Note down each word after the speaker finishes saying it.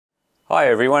Hi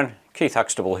everyone, Keith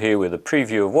Huxtable here with a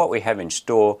preview of what we have in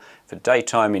store for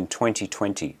DAYTiME in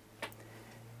 2020.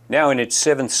 Now in its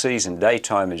 7th season,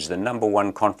 DAYTiME is the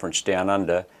 #1 conference down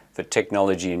under for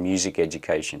technology and music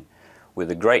education,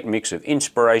 with a great mix of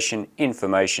inspiration,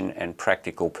 information and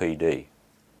practical PD.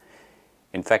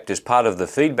 In fact, as part of the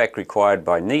feedback required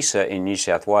by NISA in New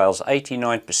South Wales,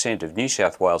 89% of New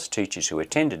South Wales teachers who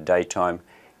attended DAYTiME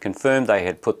confirmed they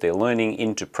had put their learning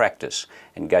into practice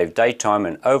and gave DAYTiME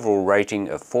an overall rating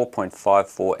of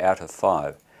 4.54 out of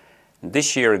 5. And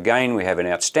this year again we have an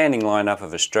outstanding lineup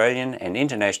of Australian and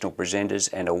international presenters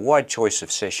and a wide choice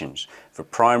of sessions for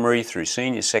primary through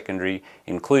senior secondary,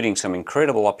 including some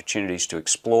incredible opportunities to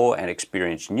explore and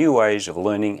experience new ways of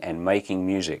learning and making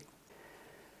music.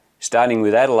 Starting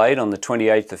with Adelaide on the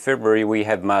 28th of February, we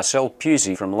have Marcel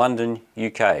Pusey from London,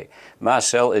 UK.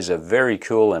 Marcel is a very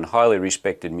cool and highly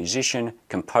respected musician,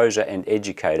 composer and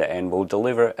educator, and will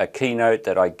deliver a keynote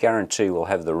that I guarantee will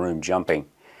have the room jumping.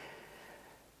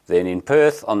 Then in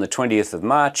Perth on the 20th of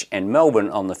March and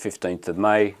Melbourne on the 15th of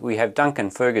May, we have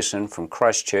Duncan Ferguson from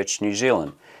Christchurch, New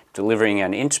Zealand, delivering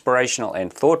an inspirational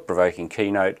and thought-provoking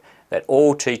keynote that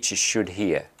all teachers should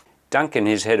hear. Duncan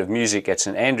is Head of Music at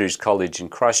St Andrew's College in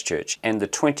Christchurch and the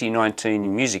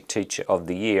 2019 Music Teacher of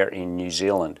the Year in New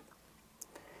Zealand.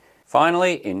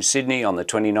 Finally, in Sydney on the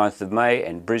 29th of May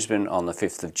and Brisbane on the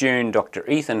 5th of June, Dr.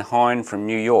 Ethan Hine from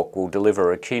New York will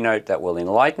deliver a keynote that will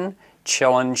enlighten,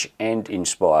 challenge and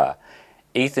inspire.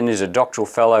 Ethan is a doctoral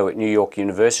fellow at New York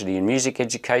University in music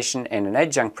education and an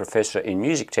adjunct professor in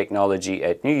music technology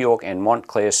at New York and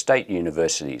Montclair State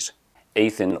Universities.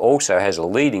 Ethan also has a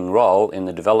leading role in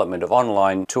the development of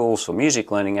online tools for music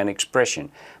learning and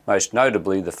expression, most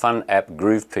notably the fun app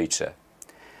Groove Pizza.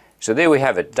 So there we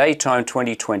have it, DAYTiME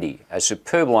 2020, a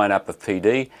superb lineup of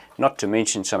PD, not to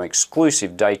mention some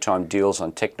exclusive DAYTiME deals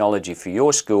on technology for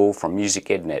your school from Music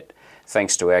EdNet,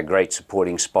 thanks to our great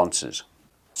supporting sponsors.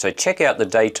 So check out the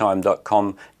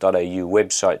daytime.com.au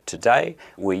website today,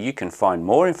 where you can find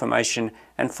more information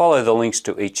and follow the links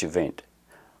to each event.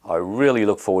 I really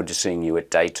look forward to seeing you at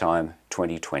DAYTiME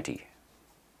 2020.